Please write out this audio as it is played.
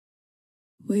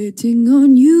waiting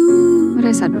on you. What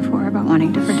I said before about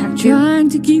wanting to protect you. Trying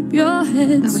to keep your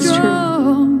head That was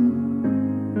strong.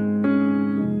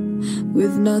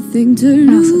 With nothing to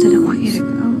lose. I also didn't want you to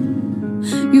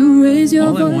go. You raise your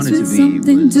All I voice wanted with to be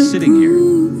something was to sitting here.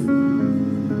 prove.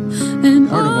 And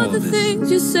Part of all all the of this, things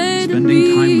you say to spending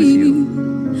me, time with you.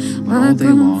 When all day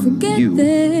long, forget you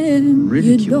them. You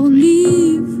ridiculed don't me.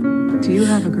 leave, Do you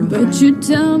have a girlfriend? but you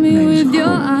tell me Name's with your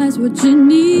Hope. eyes what you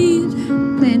need.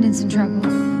 Landon's in trouble.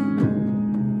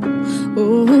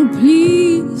 Oh,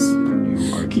 please.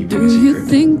 You are keeping Do a you secret.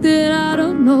 think that I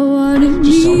don't know what it means?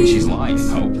 Just tell me she's lying,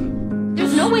 Hope.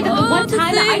 There's no way that the one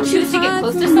time that I things choose to you get hide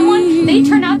close to from someone, me. they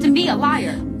turn out to be a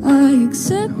liar. I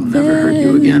accept I'll never hurt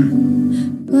you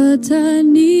again. but I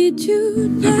need you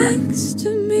Never. next to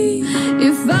me.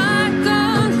 If I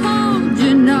can't hold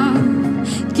you now,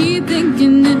 keep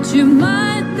thinking that you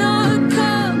might not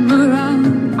come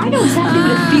around. I know exactly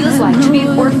what it feels like to be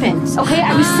an orphan, okay?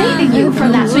 I was saving you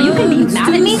from that, so you can be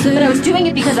mad at me, but I was doing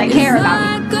it because I care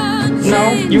about you.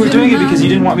 No, you were doing it because you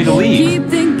didn't want me to leave. Keep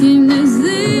thinking, is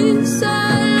this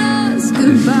our last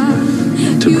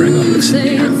goodbye? To bring up this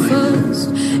say it entirely. first.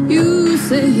 You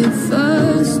say it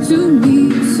first to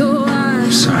me, so I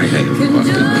Sorry, I can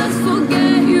interrupted. just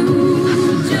forget you,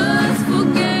 just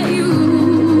forget you.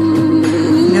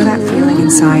 You know that feeling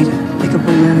inside, like a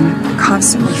balloon,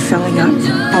 constantly filling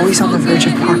up, always on the verge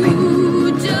of popping?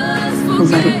 We'll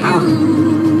let it pop.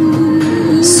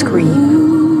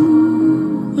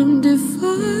 Scream. And if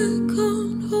I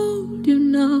can't hold you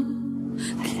now,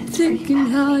 keep thinking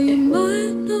how you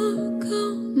might not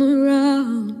come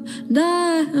around. And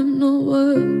I have no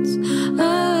words,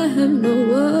 I have no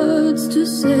words to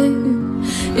say.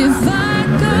 If I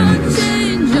can't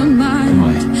change your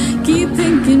mind, keep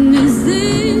thinking, is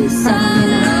this our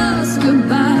last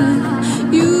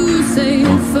goodbye? You say it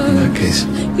In that first, case,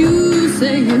 you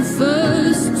say it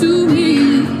first to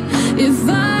me. If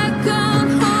I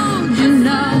can't hold you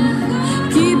now,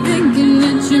 keep thinking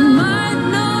that you might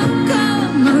not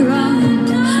come around.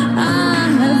 I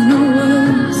have no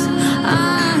words, I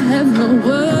have no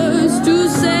words to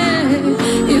say.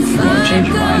 If I change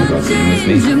your mind about being with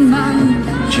me? change your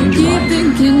mind, Change your keep mind.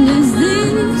 thinking, is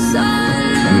this our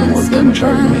I'm the work last I'm in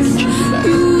charge of making goodbye? changes back.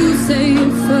 You